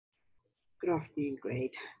Good afternoon,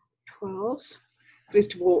 grade 12s.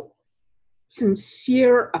 First of all,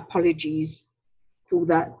 sincere apologies for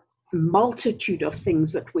the multitude of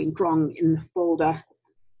things that went wrong in the folder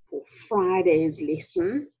for Friday's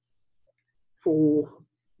lesson, for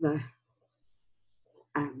the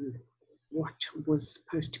what was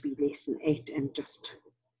supposed to be lesson 8, and just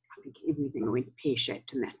I think everything went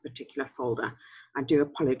pear-shaped in that particular folder. I do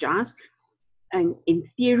apologize. And in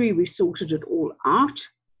theory, we sorted it all out.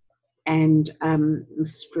 And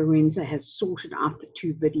Ms. Florenza has sorted out the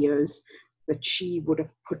 2 videos that she would have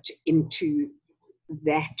put into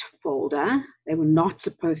that folder. They were not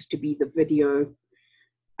supposed to be the video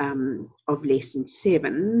of lesson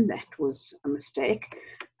 7. That was a mistake.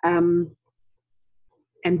 And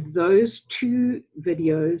those 2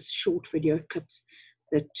 videos, short video clips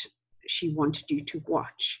that she wanted you to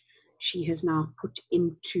watch, she has now put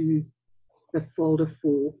into the folder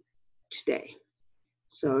for today.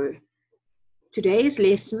 So today's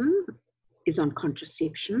lesson is on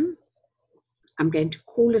contraception. I'm going to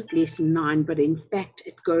call it lesson 9, but in fact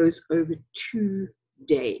it goes over 2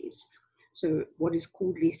 days. So what is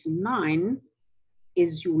called lesson 9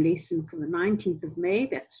 is your lesson for the 19th of May,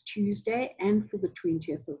 that's Tuesday, and for the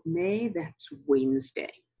 20th of May, that's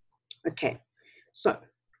Wednesday. Okay, so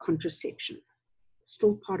contraception,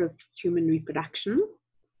 still part of human reproduction,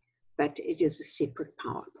 but it is a separate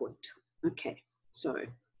PowerPoint. Okay, so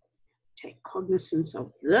take cognizance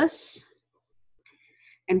of this.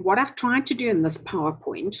 And what I've tried to do in this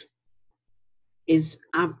PowerPoint is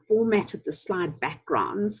I've formatted the slide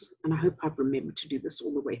backgrounds, and I hope I've remembered to do this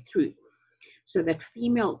all the way through, so that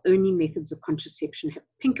female-only methods of contraception have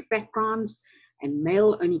pink backgrounds and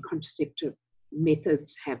male-only contraceptive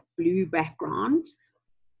methods have blue backgrounds,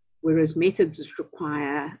 whereas methods that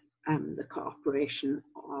require the cooperation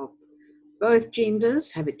of both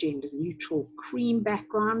genders have a gender-neutral cream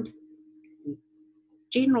background.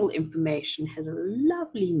 General information has a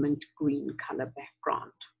lovely mint green color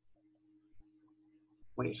background.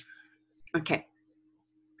 Wait, okay.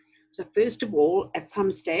 So first of all, at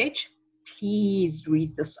some stage, please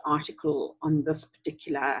read this article on this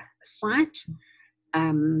particular site.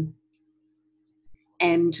 And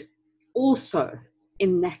also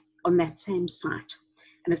on that same site,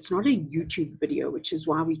 and it's not a YouTube video, which is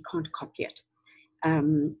why we can't copy it,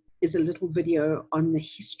 is a little video on the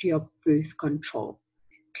history of birth control.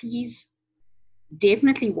 Please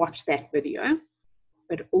definitely watch that video,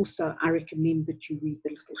 but also I recommend that you read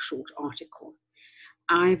the little short article.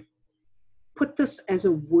 I've put this as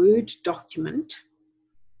a Word document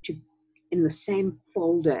in the same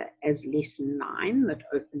folder as lesson 9 that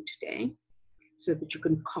opened today, so that you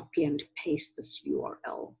can copy and paste this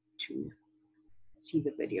URL to see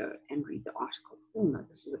the video and read the article. Oh no,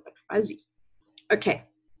 this is a bit fuzzy. Okay,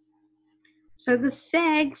 so the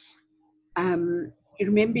SAGs,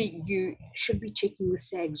 remember you should be checking the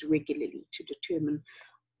SAGs regularly to determine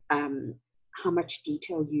how much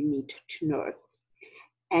detail you need to know.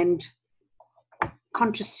 And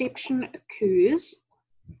contraception occurs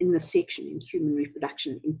in the section in human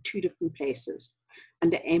reproduction in 2 different places.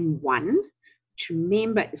 Under M1, to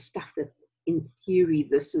remember is stuff that in theory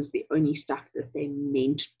this is the only stuff that they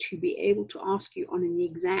meant to be able to ask you on an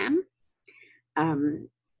exam.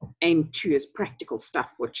 M2 is practical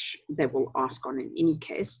stuff which they will ask on in any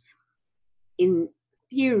case. In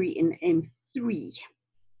theory, in M3,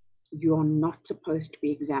 you are not supposed to be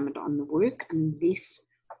examined on the work unless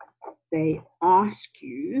they ask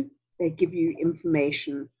you, they give you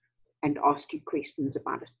information and ask you questions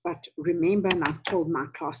about it. But remember, and I've told my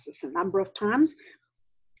class this a number of times,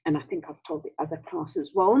 and I think I've told the other class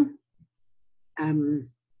as well, the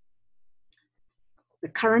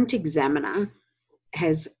current examiner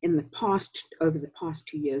has in the past, over the past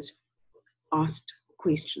 2 years, asked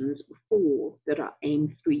questions before that are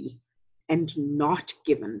M3 and not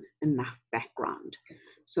given enough background.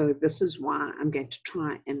 So this is why I'm going to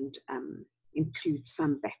try and include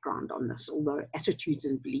some background on this, although attitudes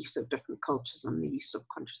and beliefs of different cultures on the use of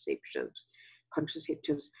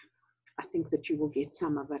contraceptives, I think that you will get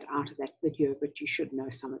some of it out of that video, but you should know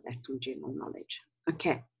some of that from general knowledge.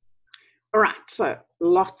 Okay, all right, so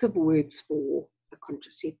lots of words for a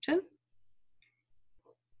contraceptive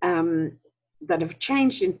that have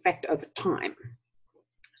changed, in fact, over time.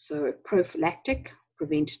 So prophylactic,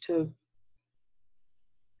 preventative,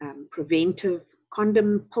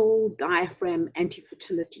 condom, pill, diaphragm,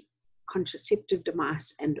 anti-fertility, contraceptive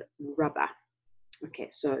device, and rubber. Okay,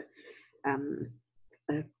 so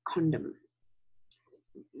a condom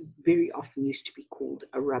very often used to be called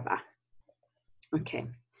a rubber. Okay,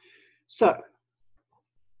 so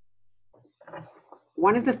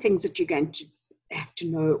one of the things that you're going to have to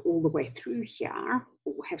know all the way through here,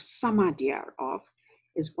 or have some idea of,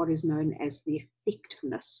 is what is known as the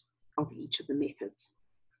effectiveness of each of the methods.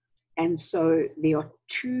 And so there are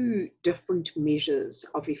two different measures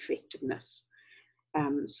of effectiveness.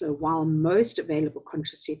 So while most available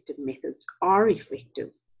contraceptive methods are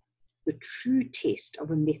effective, the true test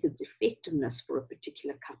of a method's effectiveness for a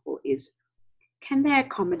particular couple is, can they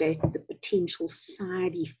accommodate the potential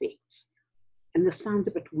side effects? And this sounds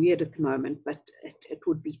a bit weird at the moment, but it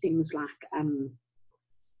would be things like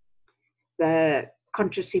the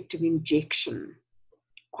contraceptive injection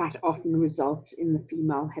quite often results in the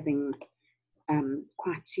female having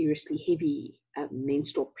quite seriously heavy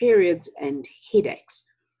menstrual periods and headaches.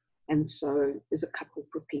 And so is a couple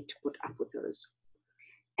prepared to put up with those?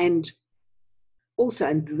 And also,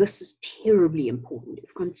 and this is terribly important,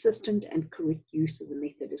 if consistent and correct use of the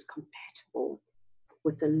method is compatible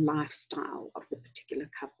with the lifestyle of the particular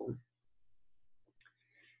couple.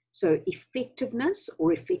 So effectiveness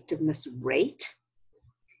or effectiveness rate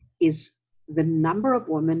is the number of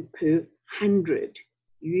women per 100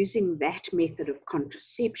 using that method of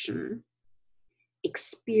contraception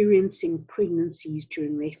experiencing pregnancies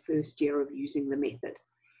during their first year of using the method.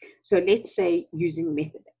 So let's say using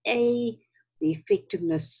method A, the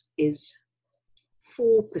effectiveness is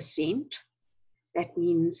 4%. That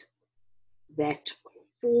means that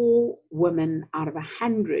 4 women out of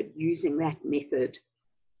 100 using that method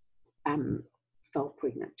fell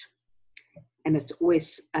pregnant. And it's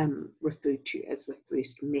always referred to as the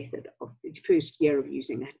first method of the first year of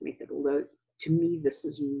using that method, although to me this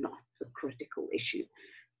is not the critical issue.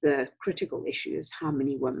 The critical issue is how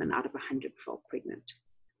many women out of 100 fell pregnant.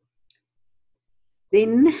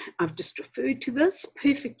 Then I've just referred to this.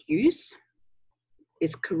 Perfect use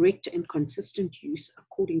is correct and consistent use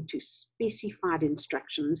according to specified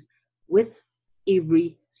instructions with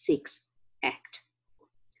every sex act.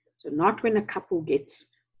 So not when a couple gets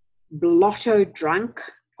blotto drunk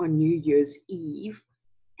on New Year's Eve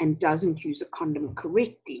and doesn't use a condom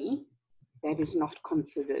correctly, that is not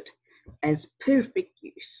considered as perfect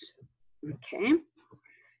use. Okay.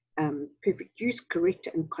 Perfect use, correct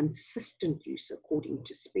and consistent use according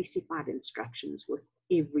to specified instructions with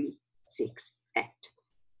every sex act.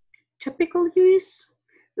 Typical use,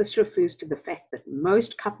 this refers to the fact that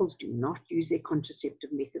most couples do not use their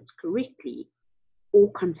contraceptive methods correctly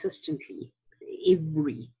or consistently with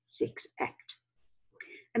every sex act.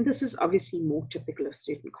 And this is obviously more typical of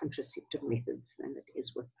certain contraceptive methods than it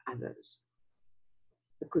is with others,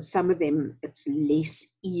 because some of them it's less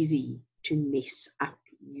easy to mess up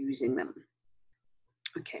using them.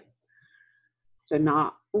 Okay, so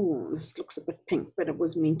now, oh, this looks a bit pink, but it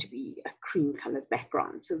was meant to be a cream colored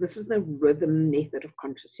background. So this is the rhythm method of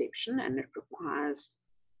contraception, and it requires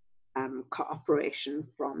cooperation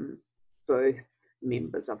from both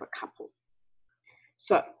members of a couple.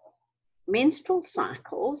 So menstrual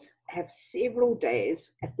cycles have several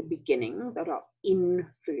days at the beginning that are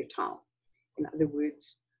infertile. In other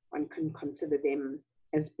words, one can consider them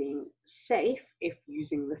as being safe if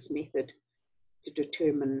using this method to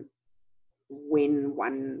determine when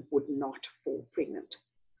one would not fall pregnant.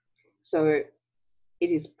 So it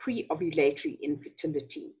is pre-ovulatory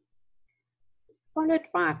infertility, followed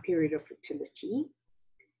by a period of fertility,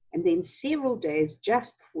 and then several days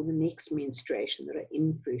just before the next menstruation that are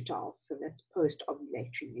infertile. So that's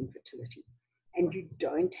post-ovulatory infertility. And you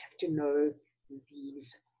don't have to know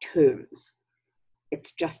these terms.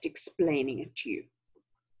 It's just explaining it to you.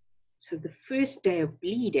 So the first day of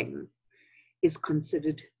bleeding is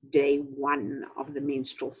considered day 1 of the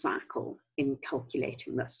menstrual cycle in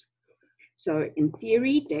calculating this. So in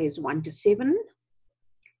theory, days 1 to 7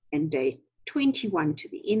 and day 21 to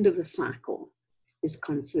the end of the cycle is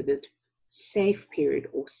considered safe period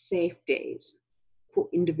or safe days for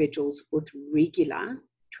individuals with regular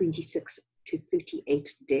 26 to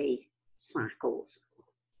 38 day cycles.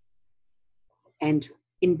 And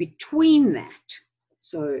in between that,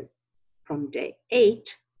 so from day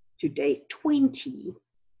 8 to day 20,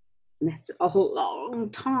 and that's a long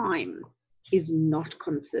time, is not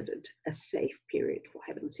considered a safe period for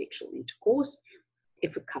having sexual intercourse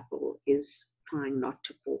if a couple is trying not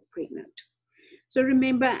to fall pregnant. So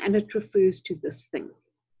remember, and it refers to this thing.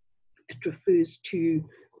 It refers to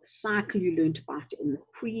the cycle you learned about in the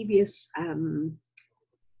previous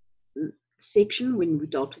section when we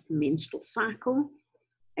dealt with the menstrual cycle.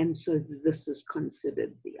 And so this is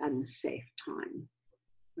considered the unsafe time.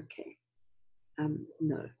 Okay.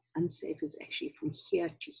 No, unsafe is actually from here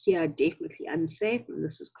to here, definitely unsafe. And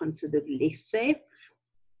this is considered less safe.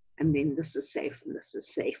 And then this is safe and this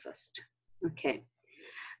is safest. Okay.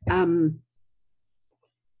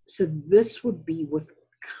 So this would be with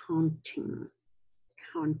counting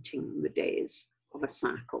the days of a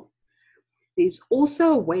cycle. There's also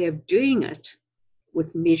a way of doing it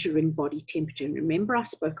with measuring body temperature. And remember, I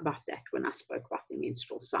spoke about that when I spoke about the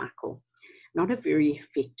menstrual cycle. Not a very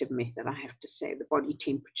effective method, I have to say, the body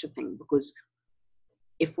temperature thing, because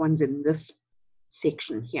if one's in this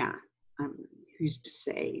section here, who's to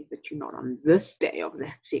say that you're not on this day of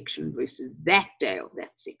that section versus that day of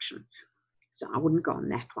that section? So I wouldn't go on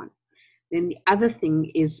that one. Then the other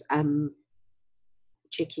thing is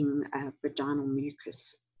checking vaginal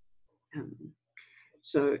mucus.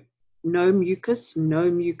 So no mucus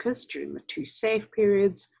during the 2 safe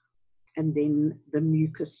periods, and then the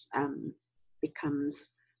mucus becomes,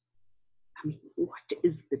 I mean, what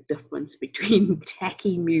is the difference between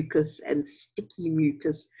tacky mucus and sticky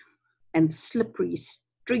mucus and slippery,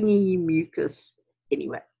 stringy mucus?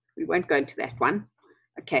 Anyway, we won't go into that one.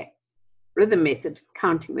 Okay, rhythm method,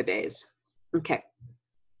 counting the days. Okay,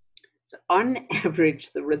 so on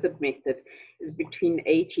average, the rhythm method is between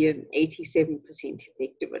 80 and 87%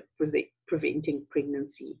 effective at preventing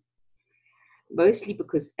pregnancy, mostly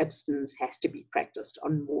because abstinence has to be practiced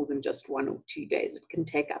on more than just 1 or 2 days. It can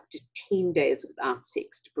take up to 10 days without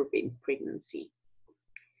sex to prevent pregnancy.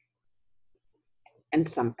 And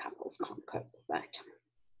some couples can't cope with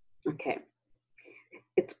that. Okay.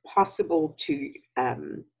 It's possible to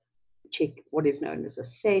check what is known as a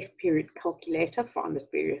safe period calculator found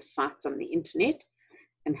at various sites on the internet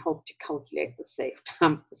and help to calculate the safe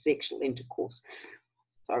time for sexual intercourse.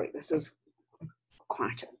 Sorry, this is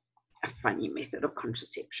quite a funny method of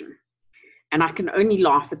contraception. And I can only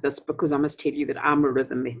laugh at this because I must tell you that I'm a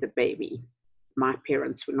rhythm method baby. My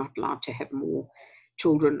parents were not allowed to have more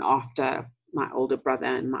children after my older brother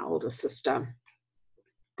and my older sister.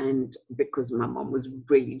 And because my mom was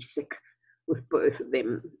really sick with both of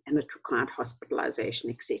them and it required hospitalization,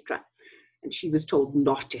 etc. And she was told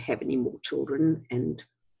not to have any more children. And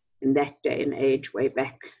in that day and age, way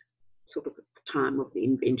back, sort of at the time of the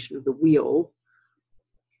invention of the wheel,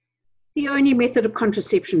 the only method of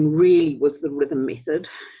contraception really was the rhythm method.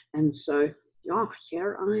 And so, yeah,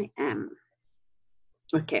 here I am.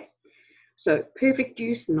 Okay, so perfect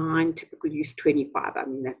use 9, typical use 25. I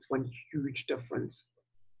mean, that's one huge difference.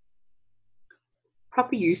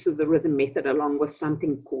 Proper use of the rhythm method along with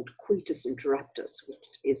something called coitus interruptus, which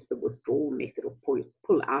is the withdrawal method or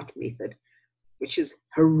pull-out method, which is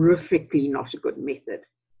horrifically not a good method,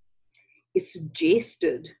 is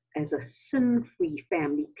suggested as a sin-free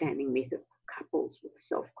family planning method for couples with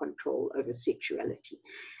self-control over sexuality.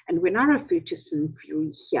 And when I refer to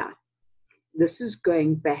sin-free here, this is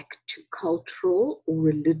going back to cultural or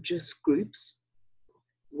religious groups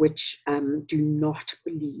which do not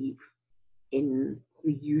believe in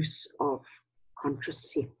the use of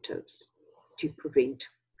contraceptives to prevent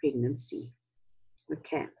pregnancy.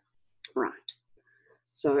 Okay, right.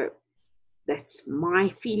 So that's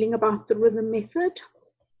my feeling about the rhythm method.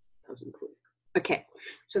 Doesn't work. Okay,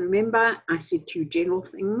 so remember I said 2 general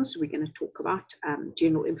things. We're going to talk about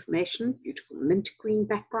general information, beautiful mint green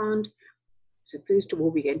background. So first of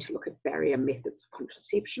all, we're going to look at barrier methods of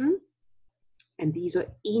contraception. And these are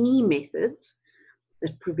any methods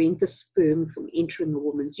that prevent the sperm from entering a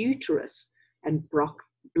woman's uterus and block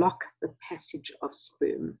the passage of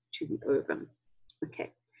sperm to the ovum.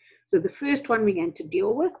 Okay, so the first one we're going to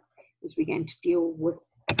deal with is we're going to deal with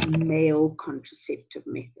male contraceptive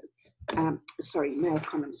methods. Male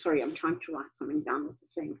condoms. Sorry, I'm trying to write something down at the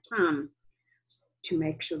same time to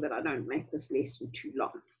make sure that I don't make this lesson too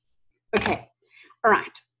long. Okay, all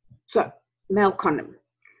right, so male condom.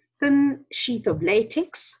 Thin sheath of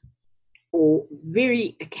latex, or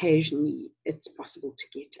very occasionally it's possible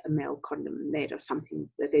to get a male condom made of something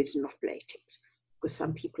that is not latex, because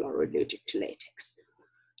some people are allergic to latex.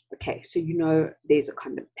 Okay, so you know there's a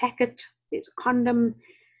condom packet, there's a condom,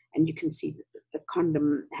 and you can see that the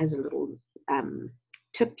condom has a little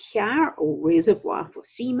tip here or reservoir for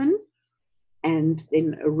semen, and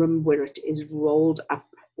then a rim where it is rolled up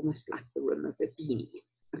almost like the rim of a beanie.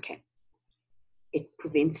 Okay. It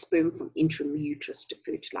prevents sperm from entering the uterus to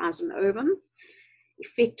fertilize an ovum.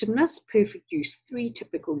 Effectiveness, perfect use 3,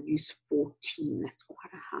 typical use 14. That's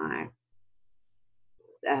quite a high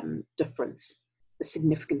difference, a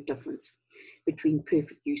significant difference between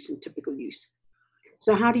perfect use and typical use.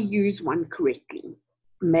 So how to use one correctly.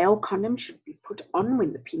 Male condom should be put on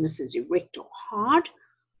when the penis is erect or hard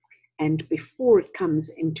and before it comes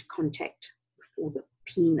into contact, before the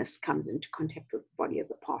penis comes into contact with the body of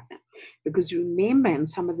the partner. Because remember, in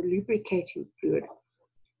some of the lubricating fluid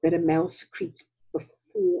that a male secretes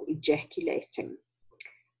before ejaculating,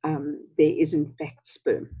 there is in fact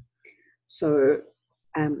sperm. So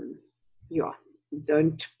Yeah,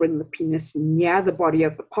 don't bring the penis near the body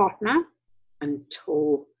of the partner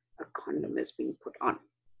until a condom has been put on.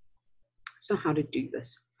 So how to do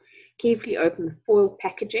this? Carefully open the foil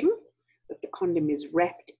packaging that the condom is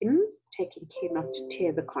wrapped in, taking care not to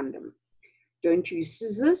tear the condom. Don't use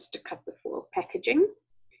scissors to cut the foil packaging.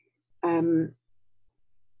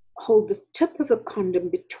 Hold the tip of the condom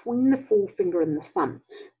between the forefinger and the thumb.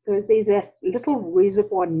 So there's that little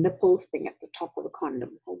reservoir nipple thing at the top of the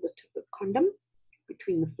condom. Hold the tip of the condom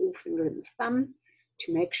between the forefinger and the thumb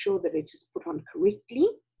to make sure that it is put on correctly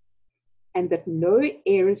and that no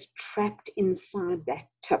air is trapped inside that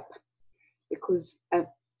tip. Because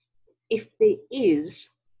if there is,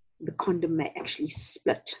 the condom may actually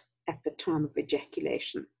split at the time of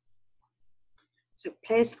ejaculation. So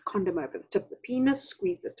place the condom over the tip of the penis,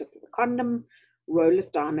 squeeze the tip of the condom, roll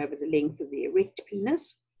it down over the length of the erect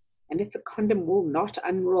penis. And if the condom will not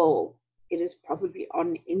unroll, it is probably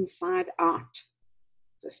on inside out.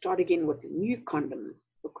 So start again with a new condom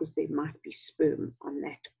because there might be sperm on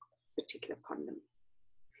that particular condom.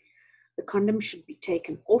 The condom should be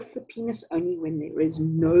taken off the penis only when there is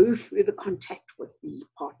no further contact with the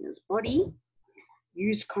partner's body.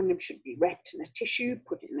 Used condoms should be wrapped in a tissue,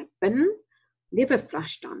 put in a bin. Never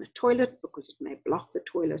flush down the toilet because it may block the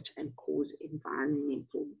toilet and cause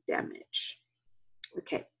environmental damage.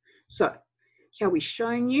 Okay, so here we're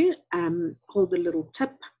showing you, hold the little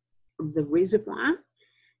tip of the reservoir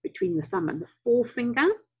between the thumb and the forefinger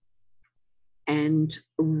and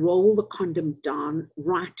roll the condom down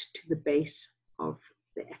right to the base of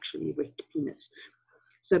the actual erect penis.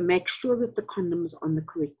 So make sure that the condom is on the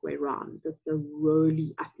correct way around, that the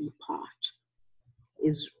roly uppy part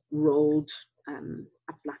is rolled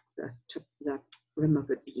up like the tip, the rim of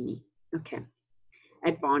a beanie. Okay.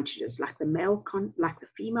 Advantages like the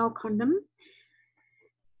female condom.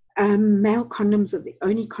 Male condoms are the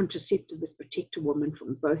only contraceptive that protect a woman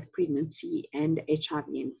from both pregnancy and HIV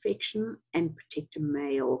infection and protect a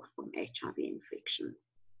male from HIV infection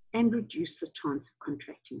and reduce the chance of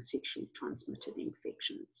contracting sexually transmitted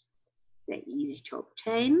infections. They're easy to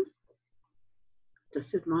obtain.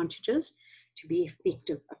 Disadvantages. To be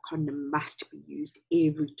effective, a condom must be used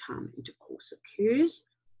every time intercourse occurs.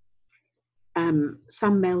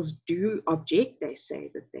 Some males do object. They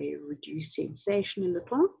say that they reduce sensation a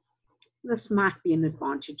little. This might be an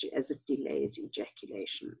advantage as it delays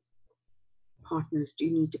ejaculation. Partners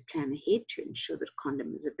do need to plan ahead to ensure that a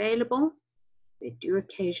condom is available. They do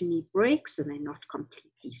occasionally break, so they're not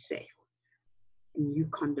completely safe. A new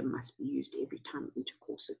condom must be used every time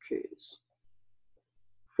intercourse occurs.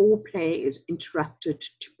 Foreplay is interrupted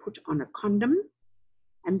to put on a condom,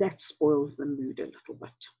 and that spoils the mood a little bit.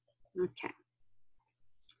 Okay.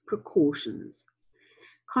 Precautions.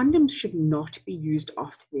 Condoms should not be used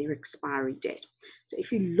after their expiry date. So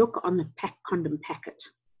if you look on the condom packet,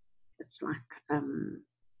 it's like, I don't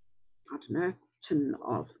know, tin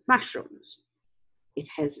of mushrooms. It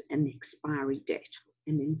has an expiry date.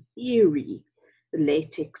 And in theory, the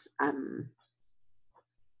latex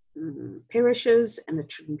perishes and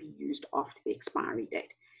it shouldn't be used after the expiry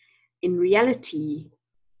date. In reality,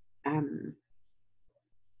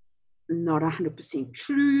 not 100%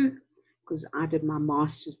 true, because I did my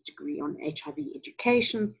master's degree on HIV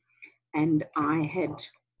education and I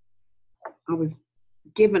was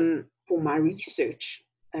given for my research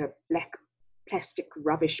a black plastic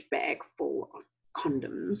rubbish bag full of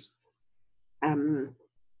condoms.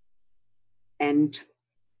 And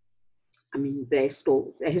I mean, they're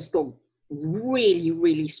still really,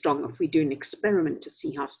 really strong. If we do an experiment to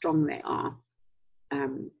see how strong they are,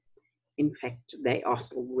 in fact, they are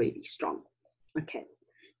still really strong. Okay,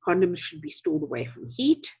 condoms should be stored away from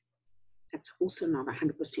heat. That's also not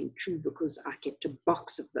 100% true because I kept a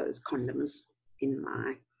box of those condoms in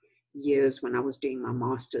my years when I was doing my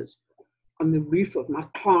master's on the roof of my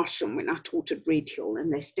classroom when I taught at Red Hill,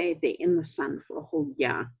 and they stayed there in the sun for a whole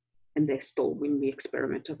year, and they're still, when we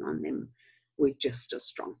experimented on them, were just as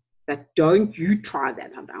strong. But don't you try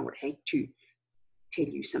that. I would hate to tell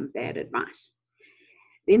you some bad advice.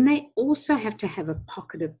 Then they also have to have a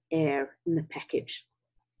pocket of air in the package.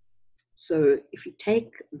 So if you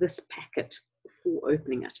take this packet before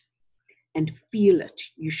opening it and feel it,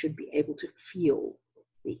 you should be able to feel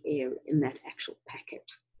the air in that actual packet.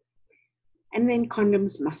 And then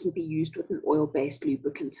condoms mustn't be used with an oil-based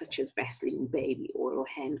lubricant such as Vaseline, baby oil,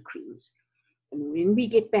 hand creams. And when we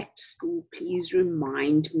get back to school, please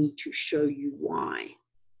remind me to show you why.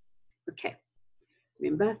 Okay,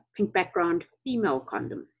 remember, pink background, female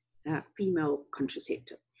condom, female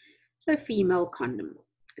contraceptive. So female condom,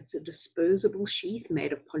 it's a disposable sheath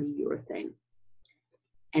made of polyurethane.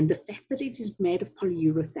 And the fact that it is made of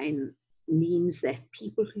polyurethane means that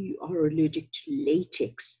people who are allergic to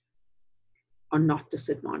latex are not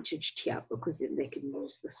disadvantaged here, because then they can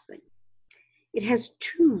use this thing. It has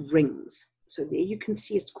 2 rings. So there you can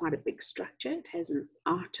see it's quite a big structure. It has an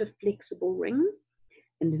outer flexible ring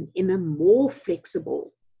and an inner more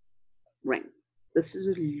flexible ring. This is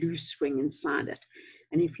a loose ring inside it.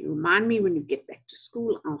 And if you remind me when you get back to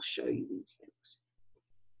school, I'll show you these things.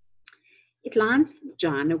 It lines the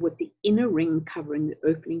vagina with the inner ring covering the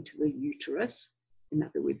opening to the uterus, in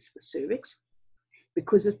other words, the cervix,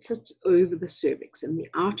 because it sits over the cervix, and the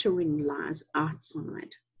outer ring lies outside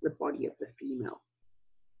the body of the female,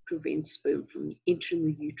 prevents sperm from entering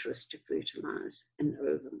the uterus to fertilize an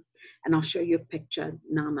ovum. And I'll show you a picture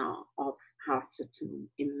now of how it sits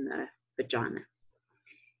in the vagina.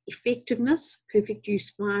 Effectiveness, perfect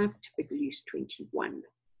use 5, typical use 21.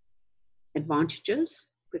 Advantages,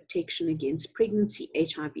 protection against pregnancy,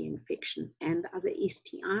 HIV infection, and other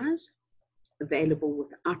STIs, available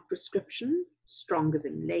without prescription, stronger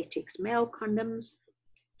than latex male condoms,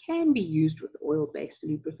 can be used with oil-based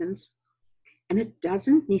lubricants, and it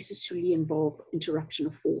doesn't necessarily involve interruption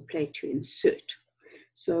of foreplay to insert.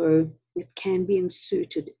 So it can be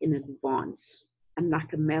inserted in advance,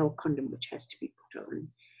 unlike a male condom, which has to be put on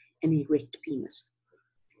an erect penis.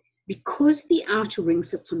 Because the outer ring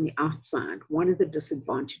sits on the outside, one of the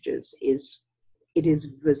disadvantages is it is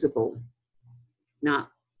visible. Now,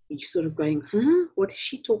 you're sort of going, what is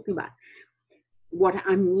she talking about? What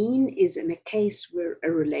I mean is, in a case where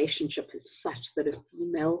a relationship is such that a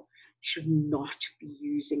female should not be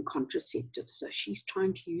using contraceptives, so she's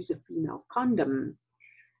trying to use a female condom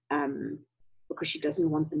because she doesn't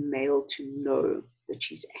want the male to know that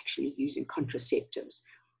she's actually using contraceptives.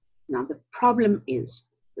 Now, the problem is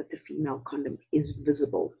that the female condom is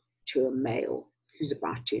visible to a male who's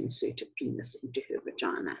about to insert a penis into her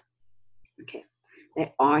vagina. Okay,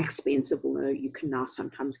 they are expensive, although you can now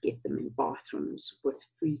sometimes get them in bathrooms with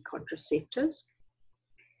free contraceptives.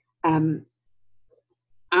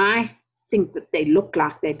 I think that they look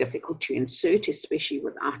like they're difficult to insert, especially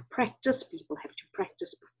without practice. People have to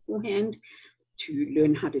practice beforehand to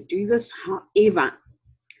learn how to do this. However,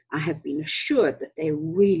 I have been assured that they're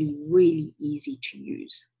really, really easy to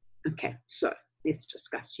use. Okay, so let's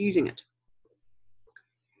discuss using it.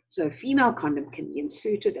 So a female condom can be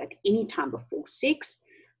inserted at any time before sex,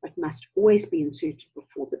 but must always be inserted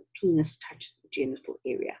before the penis touches the genital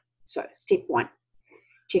area. So step 1,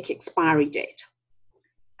 check expiry date.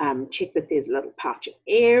 Check that there's a little pouch of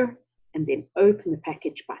air, and then open the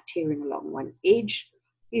package by tearing along one edge.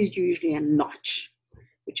 There's usually a notch,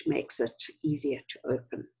 which makes it easier to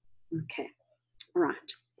open. Okay, all right.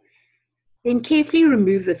 Then carefully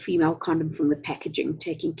remove the female condom from the packaging,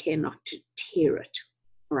 taking care not to tear it.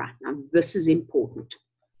 All right, now this is important.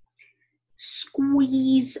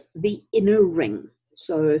 Squeeze the inner ring.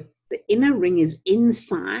 So the inner ring is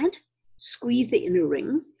inside. Squeeze the inner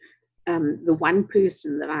ring. The one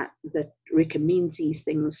person that recommends these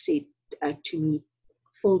things said to me,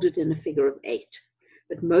 fold it in a figure of 8.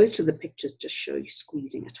 But most of the pictures just show you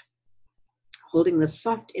squeezing it. Holding the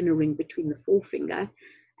soft inner ring between the forefinger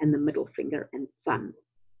and the middle finger and thumb.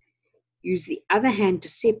 Use the other hand to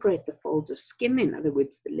separate the folds of skin, in other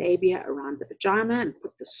words, the labia around the vagina, and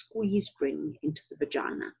put the squeezed ring into the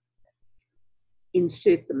vagina.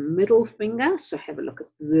 Insert the middle finger, so have a look at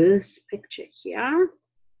this picture here.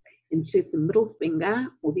 Insert the middle finger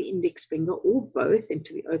or the index finger or both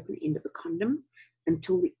into the open end of the condom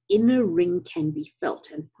until the inner ring can be felt,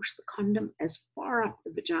 and push the condom as far up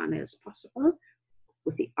the vagina as possible,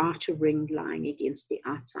 with the outer ring lying against the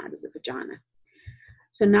outside of the vagina.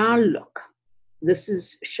 So now look, this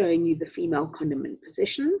is showing you the female condom in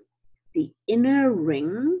position. The inner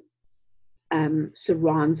ring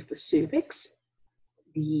surrounds the cervix.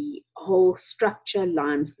 The whole structure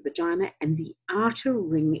lines the vagina, and the outer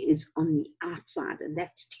ring is on the outside, and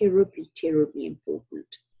that's terribly, terribly important.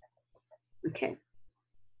 Okay,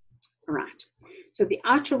 all right. So the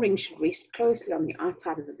outer ring should rest closely on the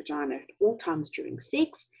outside of the vagina at all times during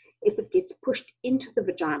sex. If it gets pushed into the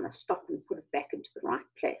vagina, stop and put it back into the right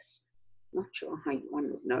place. Not sure how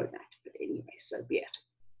one would know that, but anyway, so be it.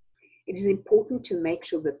 It is important to make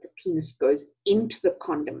sure that the penis goes into the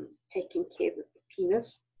condom, taking care that the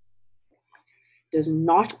penis does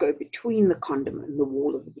not go between the condom and the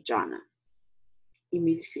wall of the vagina.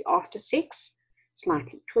 Immediately after sex,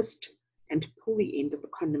 slightly twist and pull the end of the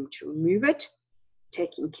condom to remove it,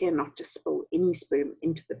 taking care not to spill any sperm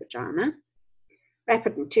into the vagina. Wrap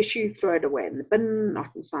it in tissue, throw it away in the bin,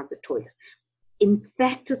 not inside the toilet. In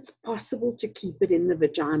fact, it's possible to keep it in the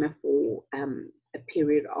vagina for a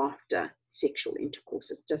period after sexual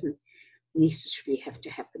intercourse. It doesn't necessarily have to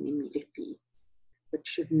happen immediately, but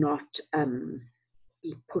should not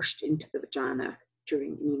be pushed into the vagina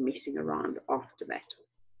during any messing around after that.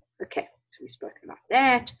 Okay, so we've spoken about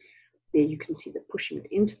that. There you can see the pushing it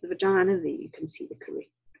into the vagina. There you can see the correct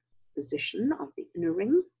position of the inner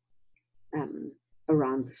ring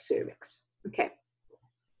around the cervix. Okay,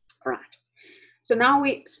 all right. So now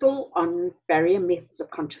we're still on barrier methods of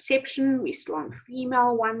contraception. We're still on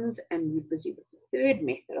female ones, and we're busy with the third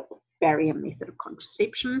method of barrier method of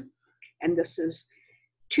contraception. And this is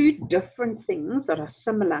two different things that are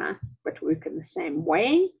similar but work in the same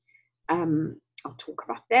way. I'll talk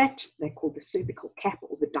about that. They're called the cervical cap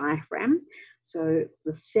or the diaphragm. So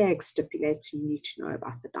the SAG stipulates you need to know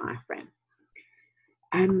about the diaphragm.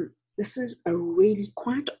 This is a really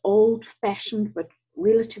quite old-fashioned but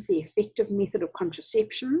relatively effective method of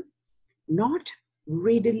contraception, not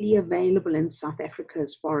readily available in South Africa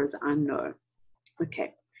as far as I know.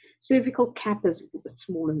 Okay, cervical cap is a little bit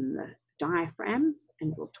smaller than the diaphragm,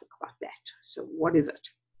 and we'll talk about that. So what is it?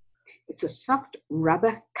 It's a soft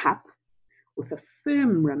rubber cup with a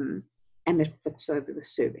firm rim, and it fits over the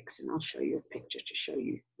cervix. And I'll show you a picture to show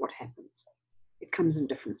you what happens. It comes in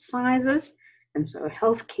different sizes, and so a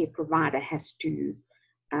healthcare provider has to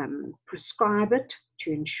prescribe it to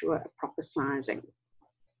ensure a proper sizing.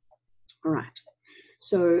 All right.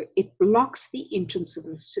 So it blocks the entrance of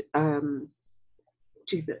the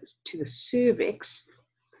to the cervix,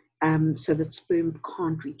 so that sperm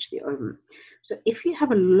can't reach the ovum. So if you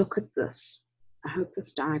have a look at this, I hope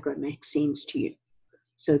this diagram makes sense to you.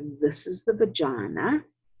 So this is the vagina,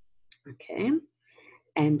 okay,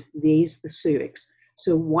 and there's the cervix.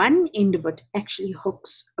 So one end of it actually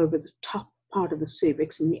hooks over the top part of the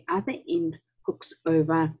cervix, and the other end hooks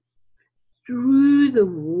over through the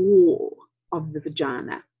wall of the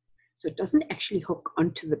vagina. So it doesn't actually hook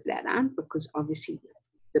onto the bladder, because obviously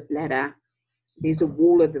the bladder, there's a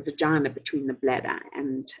wall of the vagina between the bladder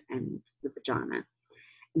and the vagina.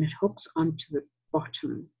 And it hooks onto the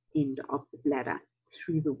bottom end of the bladder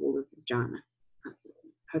through the wall of the vagina. I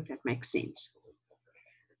hope that makes sense.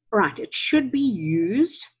 All right, it should be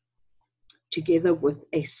used together with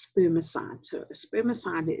a spermicide. So a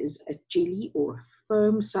spermicide is a jelly or a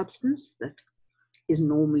foam substance that is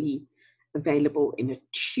normally available in a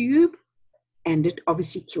tube, and it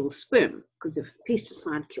obviously kills sperm, because if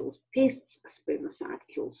pesticide kills pests, a spermicide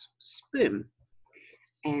kills sperm.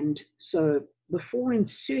 And so before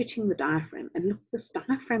inserting the diaphragm, and look, this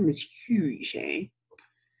diaphragm is huge, eh?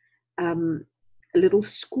 A little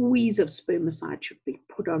squeeze of spermicide should be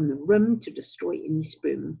put on the rim to destroy any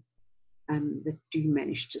sperm that do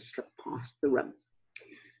manage to slip past the rim.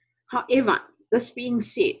 However, this being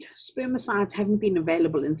said, spermicides haven't been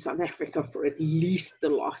available in South Africa for at least the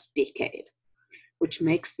last decade, which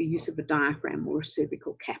makes the use of a diaphragm or a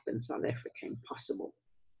cervical cap in South Africa impossible.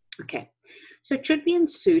 Okay, so it should be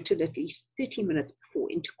inserted at least 30 minutes before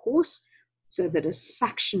intercourse, so that a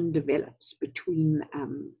suction develops between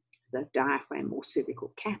the diaphragm or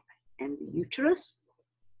cervical cap and the uterus.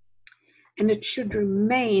 And it should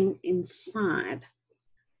remain inside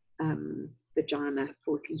vagina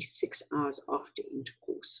for at least 6 hours after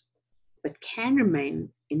intercourse, but can remain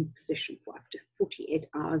in position for up to 48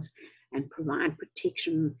 hours and provide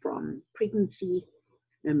protection from pregnancy,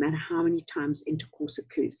 no matter how many times intercourse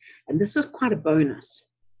occurs. And this is quite a bonus.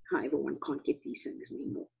 However, one can't get these things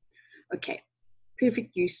anymore. Okay,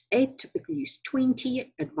 perfect use 8, typical use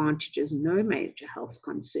 20, advantages, no major health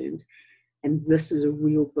concerns. And this is a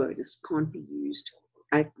real bonus, can't be used,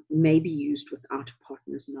 may be used without a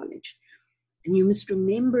partner's knowledge. And you must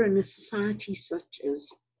remember, in a society such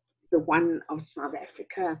as the one of South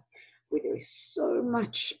Africa, where there is so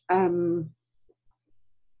much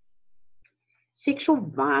sexual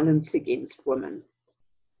violence against women,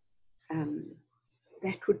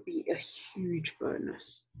 that would be a huge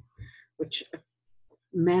bonus, which a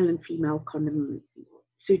male and female condom,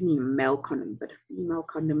 certainly a male condom, but a female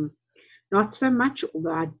condom, not so much,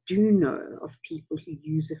 although I do know of people who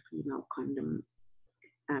use a female condom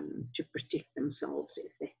to protect themselves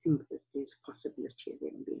if they think that there's a possibility of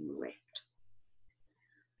them being raped.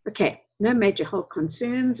 Okay, no major health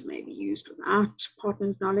concerns, may be used without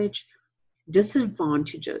partner's knowledge.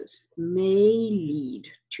 Disadvantages may lead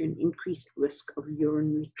to an increased risk of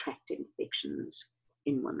urinary tract infections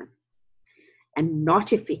in women, and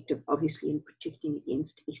not effective, obviously, in protecting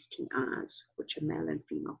against STIs, which a male and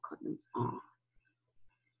female condom are.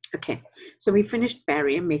 Okay, so we finished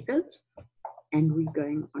barrier methods, and we're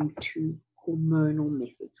going on to hormonal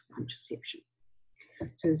methods of contraception.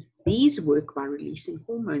 So these work by releasing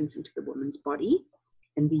hormones into the woman's body,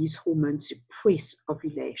 and these hormones suppress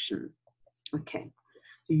ovulation. Okay,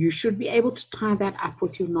 so you should be able to tie that up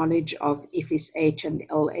with your knowledge of FSH and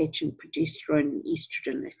LH and progesterone and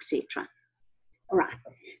estrogen, etc. All right,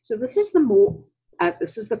 so this is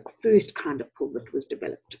this is the first kind of pill that was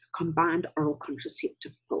developed, a combined oral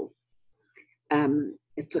contraceptive pill.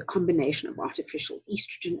 It's a combination of artificial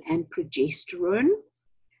estrogen and progesterone,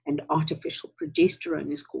 and artificial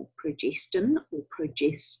progesterone is called progestin or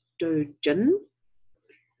progestogen,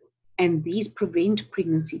 and these prevent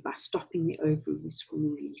pregnancy by stopping the ovaries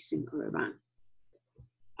from releasing ovum.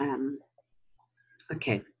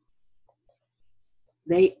 Okay.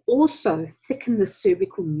 They also thicken the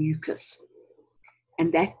cervical mucus,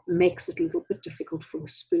 and that makes it a little bit difficult for the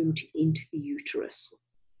sperm to enter the uterus.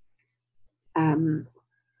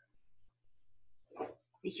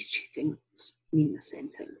 These two things mean the same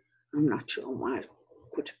thing. I'm not sure why I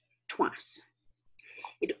put it twice.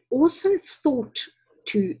 It also thought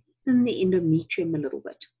to thin the endometrium a little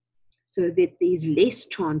bit, so that there's less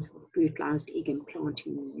chance of a fertilized egg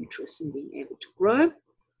implanting in the uterus and being able to grow.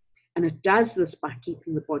 And it does this by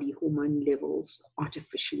keeping the body hormone levels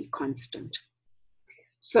artificially constant.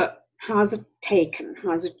 So how's it taken?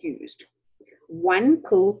 How's it used? One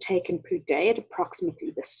pill taken per day at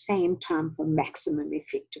approximately the same time for maximum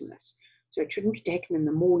effectiveness. So it shouldn't be taken in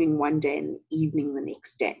the morning one day and the evening the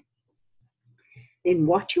next day. Then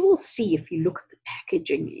what you will see if you look at the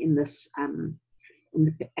packaging in this, in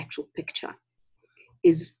the actual picture,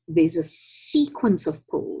 is there's a sequence of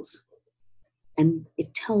pills, and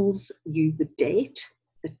it tells you the date.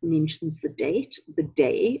 It mentions the date, the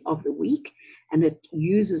day of the week, and it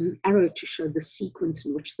uses an arrow to show the sequence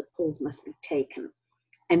in which the pills must be taken.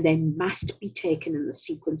 And they must be taken in the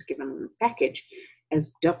sequence given on the package,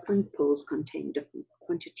 as different pills contain different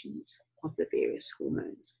quantities of the various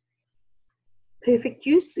hormones. Perfect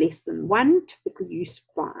use, less than 1. Typical use,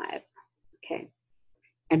 5. Okay.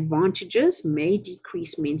 Advantages: may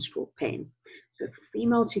decrease menstrual pain. So for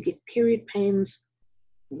females who get period pains,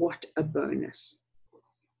 what a bonus.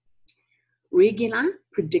 Regular,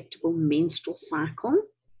 predictable menstrual cycle.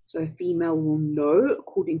 So a female will know,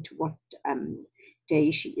 according to what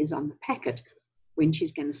day she is on the packet, when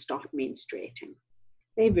she's going to start menstruating.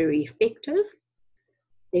 They're very effective.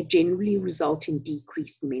 They generally result in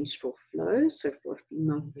decreased menstrual flow. So for a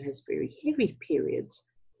female who has very heavy periods,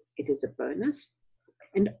 it is a bonus.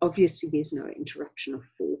 And obviously there's no interruption of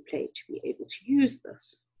foreplay to be able to use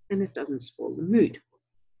this, and it doesn't spoil the mood.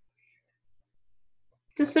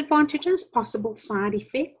 Disadvantages: possible side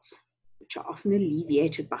effects, which are often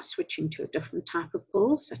alleviated by switching to a different type of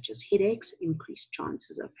pill, such as headaches, increased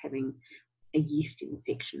chances of having a yeast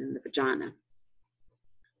infection in the vagina.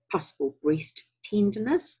 Possible breast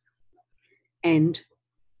tenderness, and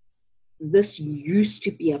this used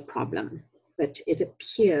to be a problem, but it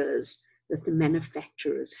appears that the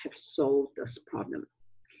manufacturers have solved this problem.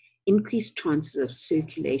 Increased chances of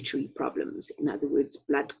circulatory problems, in other words,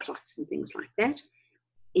 blood clots and things like that,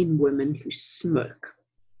 in women who smoke.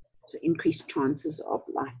 So increased chances of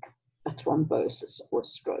like a thrombosis or a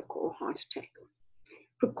stroke or a heart attack.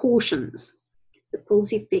 Precautions: the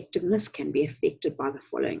pill's effectiveness can be affected by the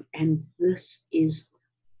following, and this is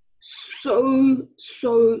so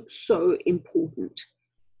important.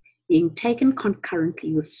 Being taken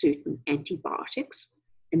concurrently with certain antibiotics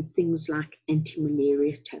and things like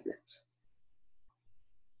anti-malaria tablets.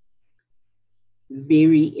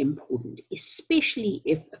 Very important, especially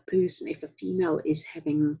if a female is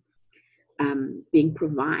having, being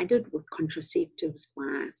provided with contraceptives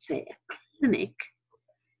by, say, a clinic,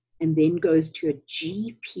 and then goes to a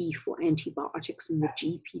GP for antibiotics, and the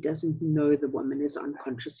GP doesn't know the woman is on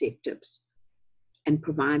contraceptives and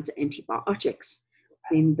provides antibiotics,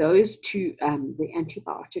 then those two, the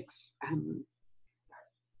antibiotics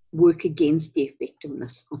work against the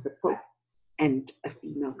effectiveness of the pill, and a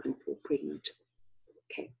female can fall pregnant.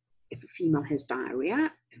 Okay, if a female has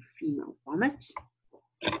diarrhea, if a female vomits,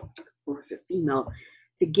 or if a female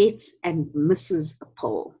forgets and misses a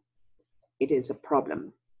pill, it is a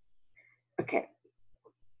problem. Okay,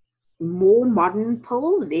 more modern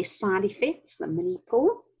pill, less side effects, the mini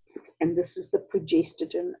pill, and this is the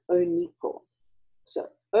progestogen only pill. So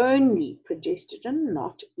only progestogen,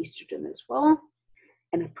 not estrogen as well,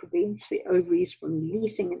 and it prevents the ovaries from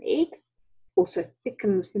releasing an egg. Also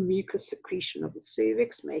thickens the mucus secretion of the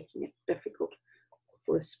cervix, making it difficult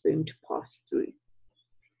for a sperm to pass through.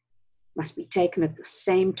 Must be taken at the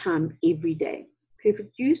same time every day.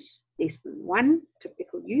 Perfect use, less than 1.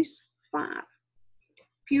 Typical use, 5.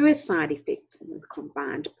 Fewer side effects than with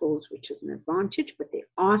combined pills, which is an advantage, but there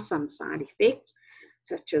are some side effects,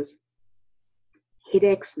 such as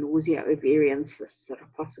headaches, nausea, ovarian cysts that are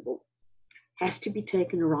possible. has to be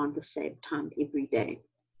taken around the same time every day,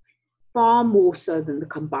 far more so than the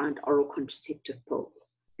combined oral contraceptive pill,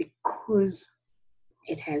 because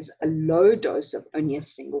it has a low dose of only a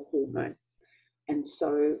single hormone. And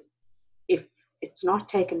so if it's not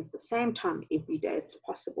taken at the same time every day, it's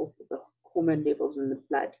possible for the hormone levels in the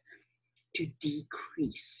blood to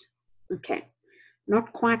decrease. Okay,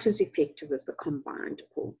 not quite as effective as the combined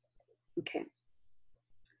pill. Okay.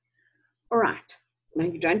 All right. Now,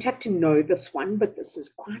 you don't have to know this one, but this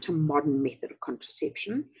is quite a modern method of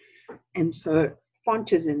contraception. And so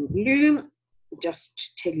font is in blue, just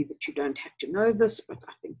to tell you that you don't have to know this, but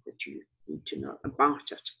I think that you need to know about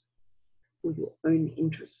it for your own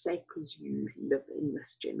interest's sake, because you live in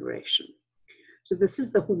this generation. So this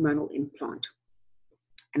is the hormonal implant.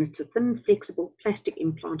 And it's a thin, flexible plastic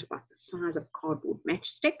implant about the size of a cardboard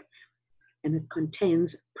matchstick. And it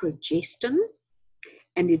contains progestin.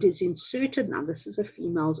 And it is inserted, now this is a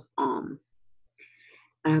female's arm.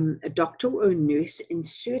 A doctor or a nurse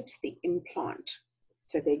inserts the implant.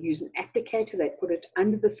 So they use an applicator, they put it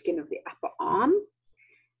under the skin of the upper arm,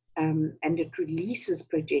 and it releases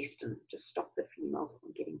progestin to stop the female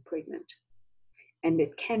from getting pregnant. And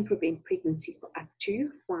it can prevent pregnancy for up to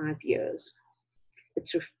 5 years.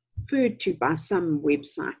 It's referred to by some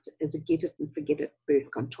websites as a get it and forget it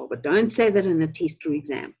birth control, but don't say that in a test or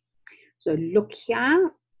exam. So look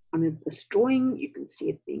here on this drawing, you can see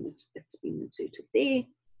it's been inserted there.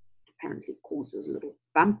 Apparently causes a little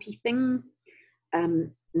bumpy thing.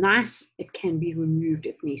 Nice, it can be removed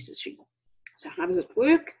if necessary. So how does it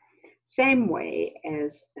work? Same way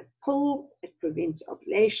as a pill, it prevents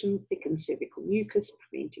ovulation, thickens cervical mucus,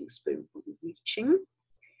 preventing sperm from leaching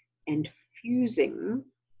and fusing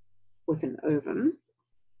with an ovum.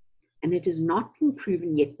 And it has not been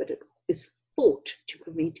proven yet, but it is thought to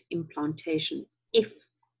prevent implantation if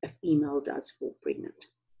a female does fall pregnant.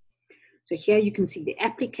 So here you can see the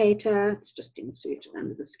applicator. It's just inserted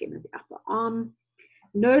under the skin of the upper arm.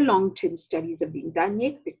 No long-term studies have been done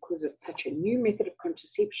yet because it's such a new method of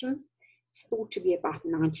contraception. It's thought to be about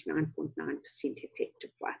 99.9% effective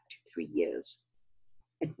for up to 3 years.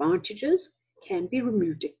 Advantages: can be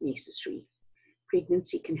removed if necessary.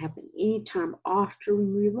 Pregnancy can happen anytime after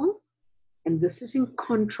removal. And this is in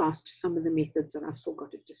contrast to some of the methods that I've still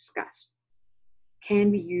got to discuss.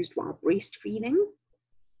 Can be used while breastfeeding.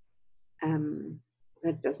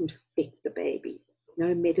 That doesn't affect the baby.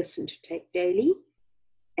 No medicine to take daily,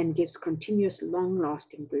 and gives continuous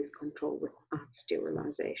long-lasting birth control without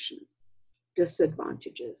sterilization.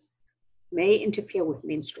 Disadvantages: may interfere with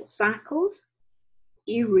menstrual cycles,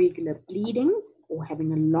 irregular bleeding, or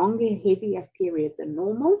having a longer, heavier period than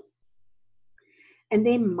normal. And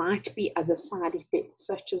there might be other side effects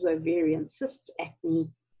such as ovarian cysts, acne,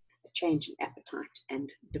 a change in appetite, and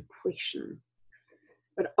depression.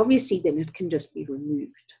 But obviously then it can just be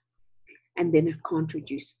removed. And then it can't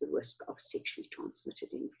reduce the risk of sexually transmitted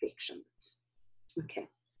infections. Okay,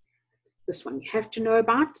 this one you have to know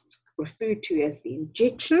about. It's referred to as the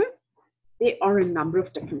injection. There are a number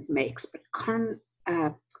of different makes, but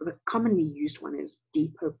the commonly used one is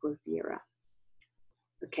Depo-Provera.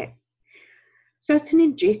 Okay, so it's an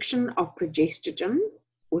injection of progestogen,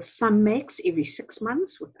 with some makes every 6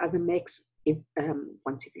 months, with other makes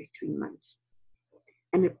once every 3 months.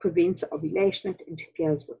 And it prevents ovulation. It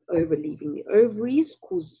interferes with leaving the ovaries,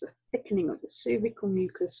 causes a thickening of the cervical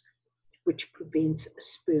mucus, which prevents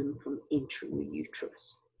sperm from entering the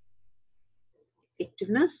uterus.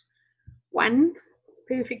 Effectiveness: 1,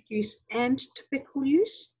 perfect use and typical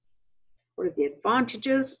use. What are the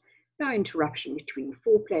advantages? No interruption between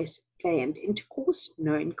foreplay and intercourse,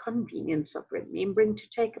 no inconvenience of remembering to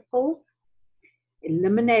take a pill,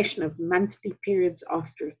 elimination of monthly periods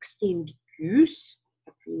after extended use.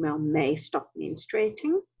 A female may stop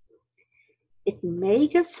menstruating. It may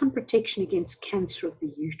give some protection against cancer of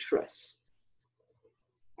the uterus,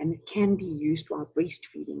 and it can be used while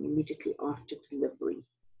breastfeeding immediately after delivery.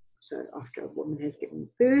 So after a woman has given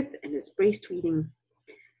birth and is breastfeeding,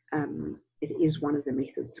 it is one of the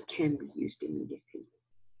methods that can be used immediately.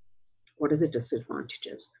 What are the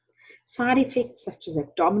disadvantages? Side effects such as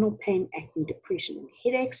abdominal pain, acne, depression, and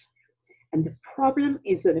headaches. And the problem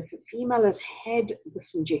is that if a female has had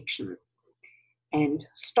this injection and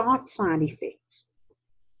starts side effects,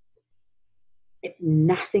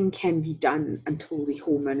 nothing can be done until the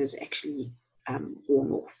hormone is actually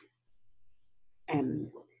worn off.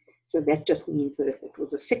 So that just means that if it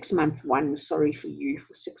was a 6-month one, sorry for you,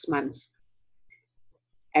 for 6 months,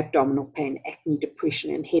 abdominal pain, acne,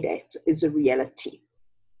 depression, and headaches is a reality.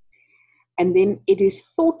 And then it is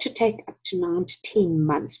thought to take up to 9 to 10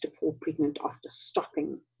 months to fall pregnant after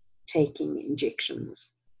stopping taking injections.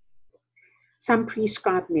 Some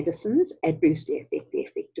prescribed medicines adversely affect the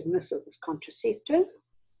effectiveness of this contraceptive,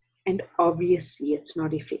 and obviously it's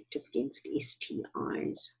not effective against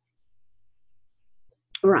STIs.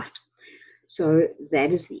 All right, so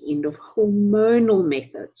that is the end of hormonal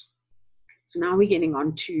methods. So now we're getting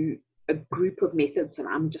on to a group of methods that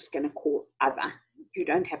I'm just going to call other. You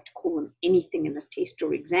don't have to call them anything in a test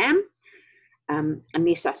or exam,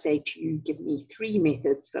 unless I say to you, give me 3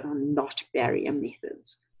 methods that are not barrier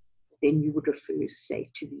methods. Then you would refer, say,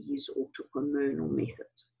 to these or to hormonal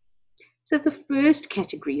methods. So the first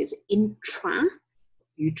category is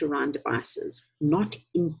intrauterine devices, not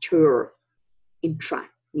inter. Intra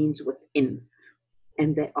means within,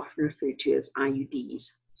 and they're often referred to as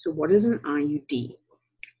IUDs. So what is an IUD?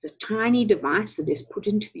 It's a tiny device that is put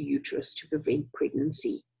into the uterus to prevent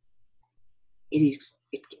pregnancy. It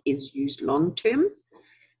is used long-term,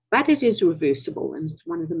 but it is reversible, and it's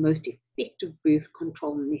one of the most effective birth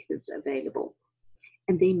control methods available.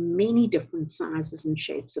 And there are many different sizes and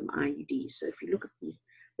shapes of IUDs. So if you look at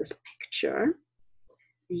this picture,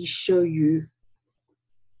 these show you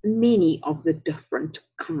many of the different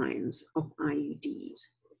kinds of IUDs.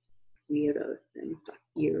 Weirdo things like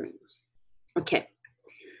earrings. Okay,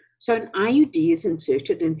 so an IUD is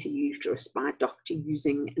inserted into the uterus by a doctor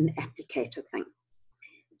using an applicator thing.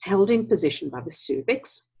 It's held in position by the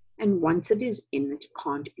cervix, and once it is in, it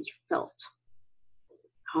can't be felt.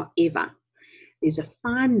 However, there's a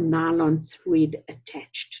fine nylon thread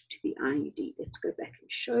attached to the IUD. Let's go back and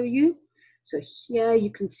show you. So here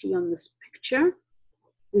you can see on this picture,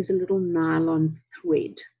 there's a little nylon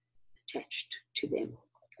thread attached to them.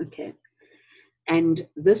 Okay, and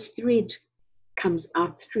this thread comes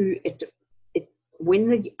out through it. When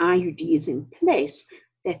the IUD is in place,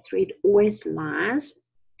 that thread always lies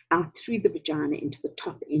out through the vagina into the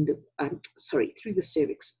top end of, through the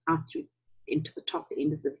cervix, out through into the top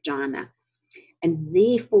end of the vagina. And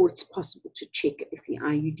therefore, it's possible to check if the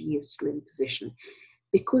IUD is still in position,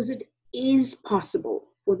 because it is possible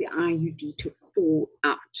for the IUD to fall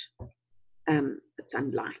out. It's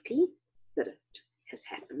unlikely that it has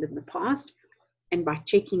happened in the past. And by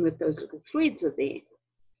checking that those little threads are there,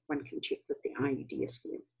 one can check that the IUD is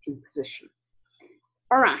still in position.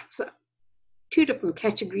 All right, so 2 different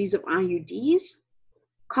categories of IUDs.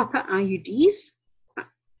 Copper IUDs,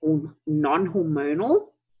 or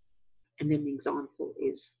non-hormonal, and an example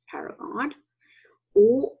is Paragard,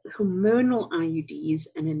 or hormonal IUDs,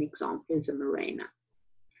 and an example is a Mirena.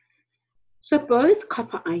 So both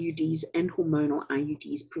copper IUDs and hormonal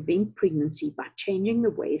IUDs prevent pregnancy by changing the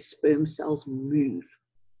way sperm cells move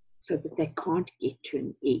so that they can't get to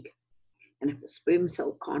an egg. And if the sperm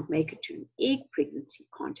cell can't make it to an egg, pregnancy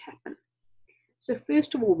can't happen. So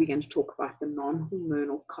first of all, we're going to talk about the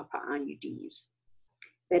non-hormonal copper IUDs.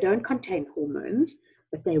 They don't contain hormones,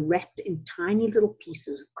 but they're wrapped in tiny little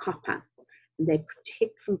pieces of copper, and they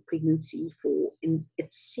protect from pregnancy for,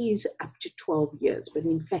 it says up to 12 years, but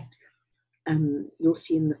in fact, you'll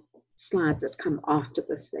see in the slides that come after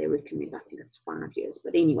this, they recommend, I think it's 5 years.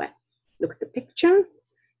 But anyway, look at the picture. You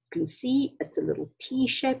can see it's a little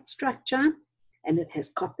T-shaped structure, and it has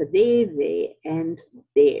copper there, there, and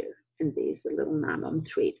there. And there's the little nylon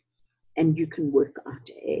thread. And you can work out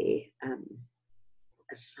a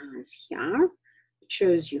size here. It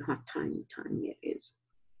shows you how tiny it is.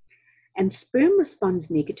 And sperm responds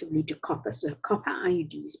negatively to copper, so copper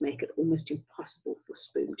IUDs make it almost impossible for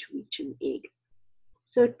sperm to reach an egg.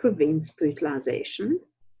 So it prevents fertilization.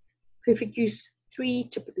 Perfect use 3,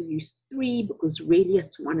 typical use 3, because really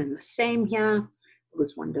it's one and the same here,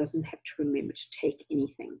 because one doesn't have to remember to take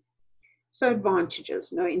anything. So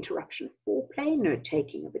advantages: no interruption of foreplay, no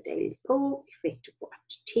taking of a daily pill, effective for up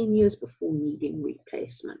to 10 years before needing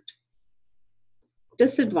replacement.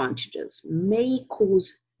 Disadvantages: may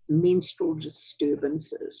cause menstrual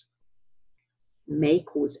disturbances, may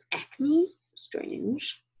cause acne,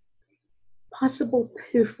 strange, possible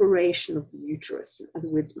perforation of the uterus, in other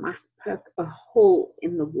words, might poke a hole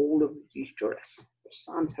in the wall of the uterus, which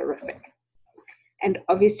sounds horrific. And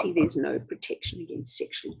obviously there's no protection against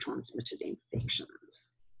sexually transmitted infections.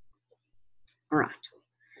 All right,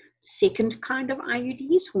 second kind of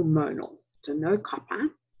IUDs, hormonal, so no copper.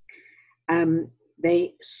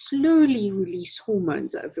 They slowly release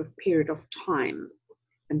hormones over a period of time.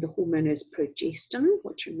 And the hormone is progestin,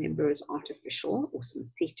 which remember is artificial or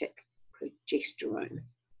synthetic progesterone.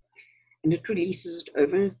 And it releases it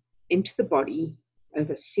over into the body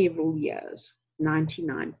over several years,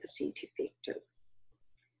 99% effective.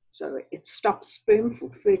 So it stops sperm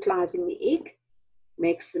from fertilizing the egg,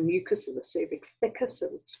 makes the mucus of the cervix thicker so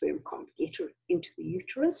that sperm can't get into the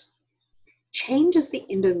uterus, changes the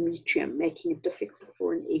endometrium, making it difficult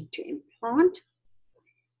for an egg to implant.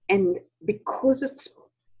 And because it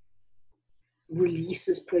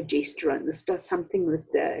releases progesterone, this does something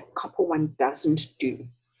that the copper one doesn't do.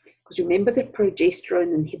 Because remember that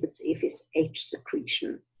progesterone inhibits FSH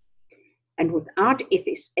secretion. And without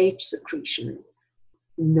FSH secretion,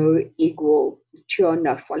 no egg will mature,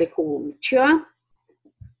 no follicle will mature,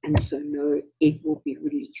 and so no egg will be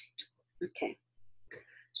released. Okay,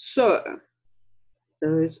 so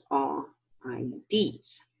those are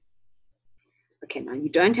IUDs. Okay, now you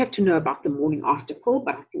don't have to know about the morning after pill,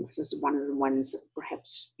 but I think this is one of the ones that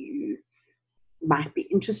perhaps you might be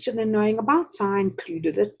interested in knowing about. So I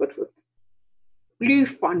included it, but with blue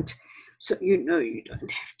font, so you know you don't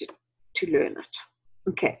have to learn it.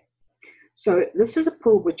 Okay, so this is a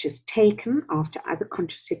pill which is taken after other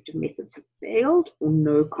contraceptive methods have failed or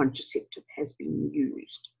no contraceptive has been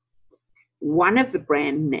used. One of the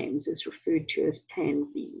brand names is referred to as Plan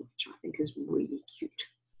B, which I think is really cute.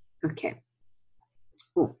 Okay.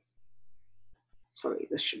 Oh, sorry,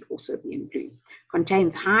 this should also be in blue.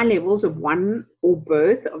 Contains high levels of one or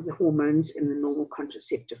both of the hormones in the normal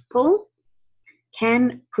contraceptive pill.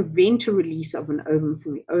 Can prevent a release of an ovum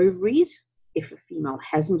from the ovaries if a female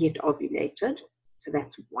hasn't yet ovulated. So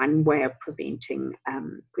that's one way of preventing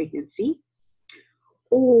pregnancy.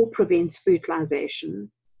 Or prevents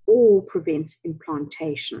fertilization, or prevents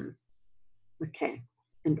implantation. Okay,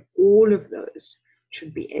 and all of those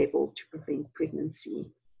should be able to prevent pregnancy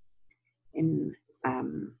in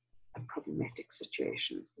a problematic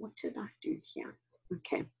situation. What did I do here?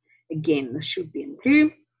 Okay, again, this should be in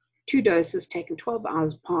blue. 2 doses taken 12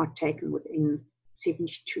 hours apart, taken within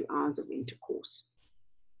 72 hours of intercourse.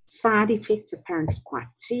 Side effects apparently quite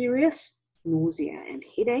serious, nausea and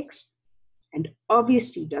headaches, and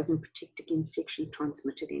obviously doesn't protect against sexually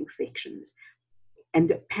transmitted infections.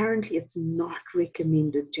 And apparently it's not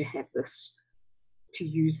recommended to have this, to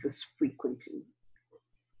use this frequently.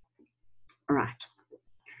 All right.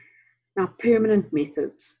 Now, permanent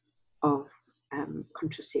methods of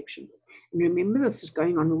contraception. And remember, this is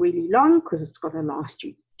going on really long because it's got to last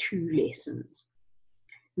you 2 lessons.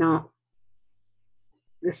 Now,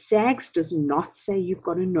 the SAGS does not say you've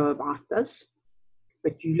got to know about this,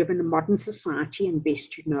 but you live in a modern society and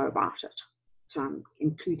best you know about it. So I'm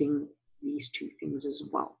including these 2 things as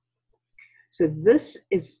well. So this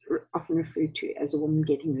is often referred to as a woman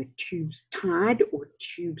getting her tubes tied or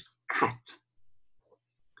tubes cut.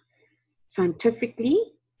 Scientifically,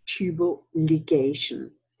 tubal ligation.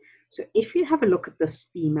 So if you have a look at this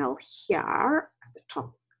female here at the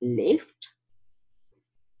top left,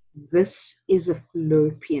 this is a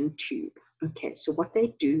fallopian tube. Okay, so what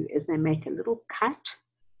they do is they make a little cut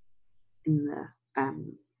in the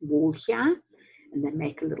wall here, and they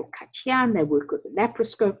make a little cut here, and they work with a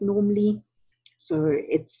laparoscope normally. So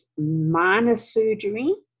it's minor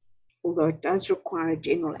surgery, although it does require a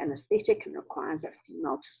general anesthetic and requires a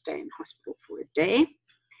female to stay in hospital for a day.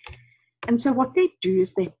 And so what they do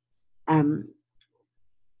is they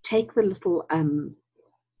take the little,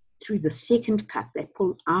 through the second cut, they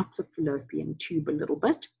pull out the fallopian tube a little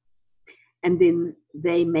bit, and then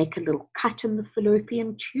they make a little cut in the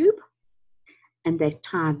fallopian tube, and they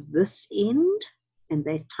tie this end, and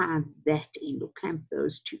they tie that end, or clamp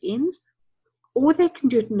those 2 ends. Or they can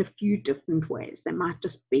do it in a few different ways. They might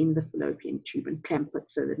just bend the fallopian tube and clamp it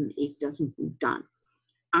so that an egg doesn't move down.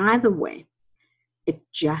 Either way, it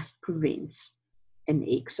just prevents an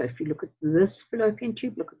egg. So if you look at this fallopian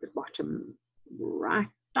tube, look at the bottom right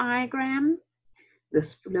diagram.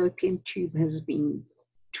 This fallopian tube has been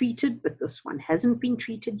treated, but this one hasn't been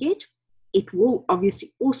treated yet. It will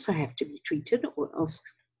obviously also have to be treated, or else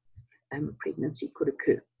pregnancy could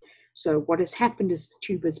occur. So what has happened is the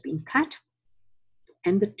tube has been cut,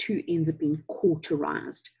 and the 2 ends have been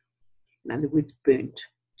cauterized, in other words, burnt,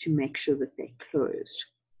 to make sure that they're closed.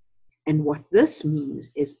 And what this means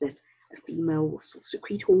is that a female will still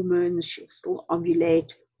secrete hormones, she'll still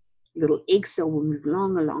ovulate, little egg cell will move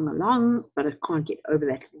along, but it can't get over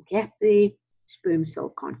that little gap there. Sperm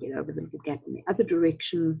cell can't get over the little gap in the other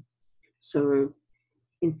direction. So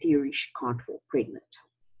in theory, she can't fall pregnant.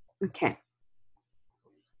 Okay.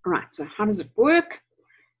 All right, so how does it work?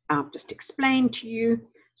 I'll just explain to you.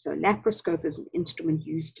 So laparoscope is an instrument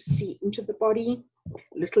used to see into the body.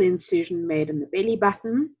 A little incision made in the belly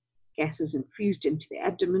button. Gas is infused into the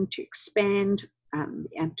abdomen to expand the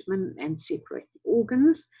abdomen and separate the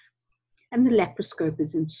organs. And the laparoscope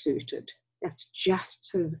is inserted. That's just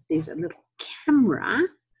so that there's a little camera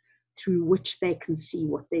through which they can see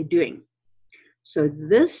what they're doing. So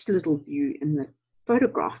this little view in the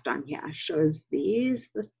photograph down here shows there's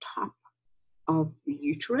the top of the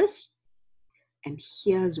uterus, And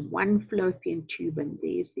here's one fallopian tube, and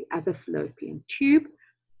there's the other fallopian tube,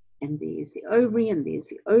 and there's the ovary, and there's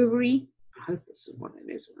the ovary. I hope this is what it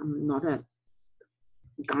is. I'm not a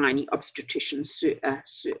gynae obstetrician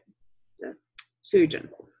surgeon.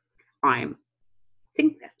 I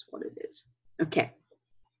think that's what it is. Okay.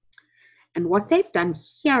 And what they've done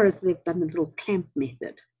here is they've done the little clamp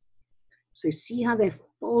method. So see how they've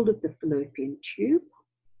folded the fallopian tube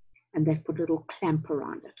and they've put a little clamp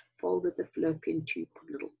around it. Folded the fallopian tube, put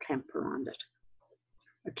a little clamp around it.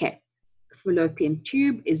 Okay, the fallopian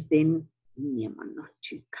tube is then, not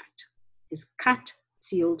to cut, is cut,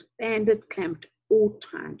 sealed, banded, clamped, or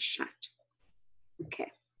tied shut.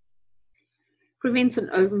 Okay. Prevents an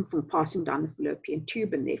ovum from passing down the fallopian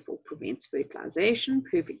tube and therefore prevents fertilization.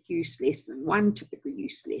 Perfect use less than 1, typical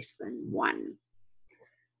use less than 1.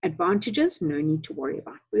 Advantages: no need to worry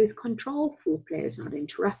about birth control, foreplay is not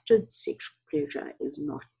interrupted, sexual pleasure is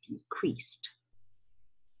not decreased.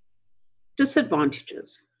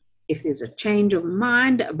 Disadvantages: if there's a change of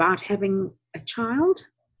mind about having a child,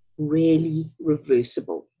 rarely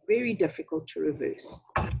reversible, very difficult to reverse.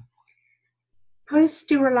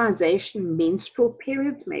 Post-sterilization menstrual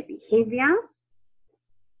periods may be heavier.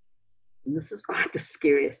 And this is quite the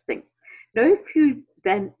scariest thing. No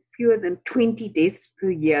fewer than 20 deaths per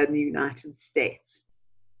year in the United States.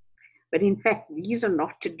 But in fact, these are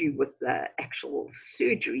not to do with the actual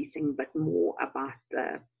surgery thing, but more about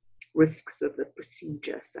the risks of the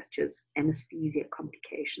procedure, such as anesthesia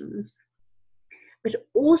complications, but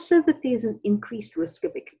also that there's an increased risk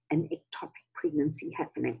of an ectopic pregnancy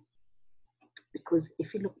happening. Because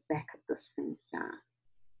if you look back at this thing here,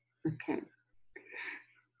 okay,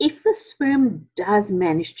 if the sperm does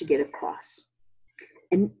manage to get across,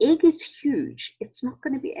 an egg is huge. It's not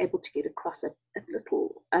going to be able to get across a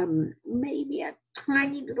little, maybe a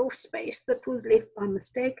tiny little space that was left by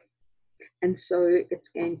mistake. And so it's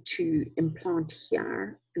going to implant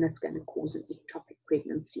here, and it's going to cause an ectopic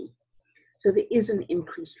pregnancy. So there is an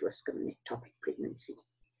increased risk of an ectopic pregnancy.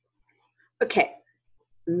 Okay,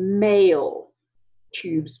 male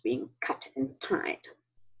tubes being cut and tied.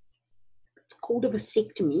 It's called a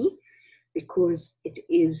vasectomy because it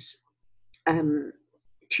is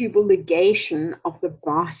tubal ligation of the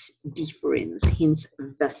vas deferens, hence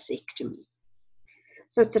vasectomy.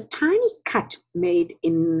 So it's a tiny cut made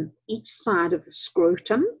in each side of the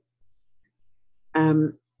scrotum.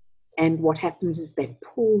 And what happens is they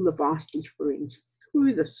pull the vas deferens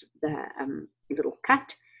through the little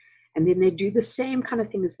cut, and then they do the same kind of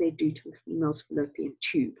thing as they do to the female's fallopian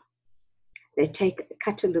tube. They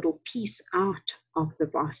cut a little piece out of the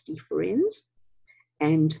vas deferens,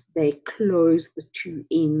 and they close the two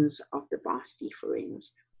ends of the vas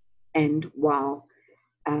deferens. And while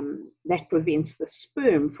that prevents the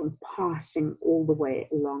sperm from passing all the way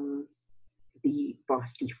along the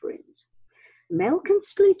vas deferens. Male can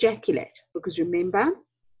still ejaculate because remember,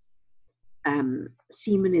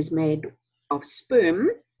 semen is made of sperm,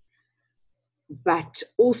 but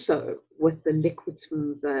also with the liquids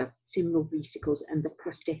from the seminal vesicles and the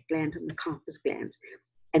prostate gland and the Cowper's glands.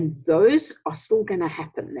 And those are still going to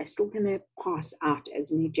happen. They're still going to pass out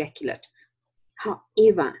as an ejaculate.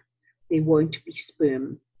 However, there won't be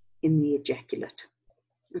sperm in the ejaculate.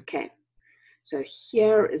 Okay, so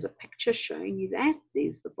here is a picture showing you that.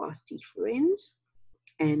 There's the vas deferens,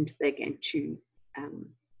 and they're going to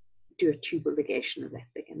do a tubal ligation of that.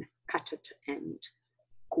 They're going to cut it and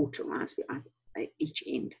cauterize each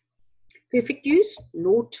end. Perfect use,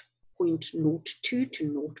 0.02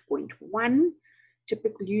 to 0.1.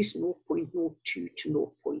 Typical use, 0.02 to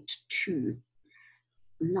 0.2.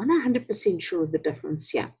 I'm not 100% sure of the difference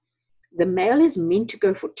here. The male is meant to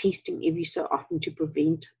go for testing every so often to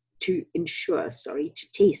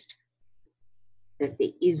test that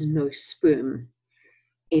there is no sperm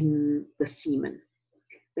in the semen.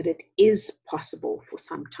 But it is possible for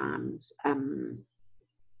sometimes a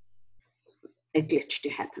glitch to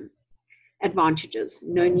happen. Advantages: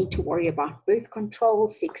 no need to worry about birth control,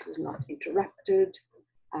 sex is not interrupted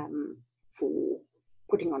for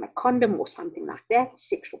putting on a condom or something like that.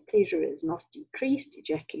 Sexual pleasure is not decreased,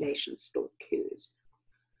 ejaculation still occurs.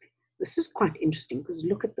 This is quite interesting because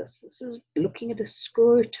look at this. This is looking at a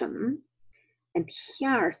scrotum, and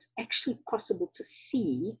here it's actually possible to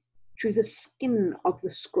see through the skin of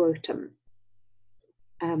the scrotum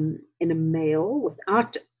in a male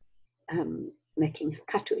without making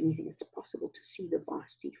a cut or anything. It's possible to see the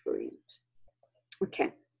vas deferens.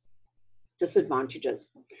 Okay, disadvantages: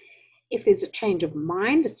 if there's a change of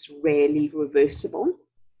mind, it's rarely reversible,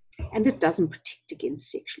 and it doesn't protect against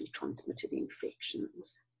sexually transmitted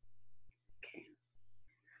infections. Okay,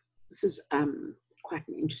 this is quite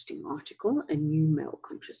an interesting article, a new male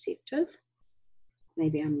contraceptive.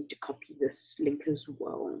 Maybe I need to copy this link as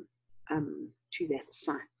well to that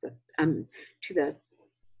site, that, to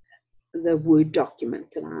the Word document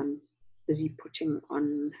that I'm busy putting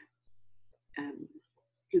on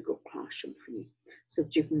Google Classroom for you, so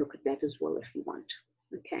that you can look at that as well if you want.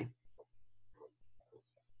 Okay.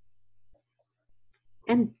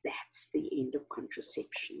 And that's the end of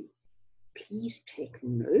contraception. Please take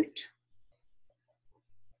note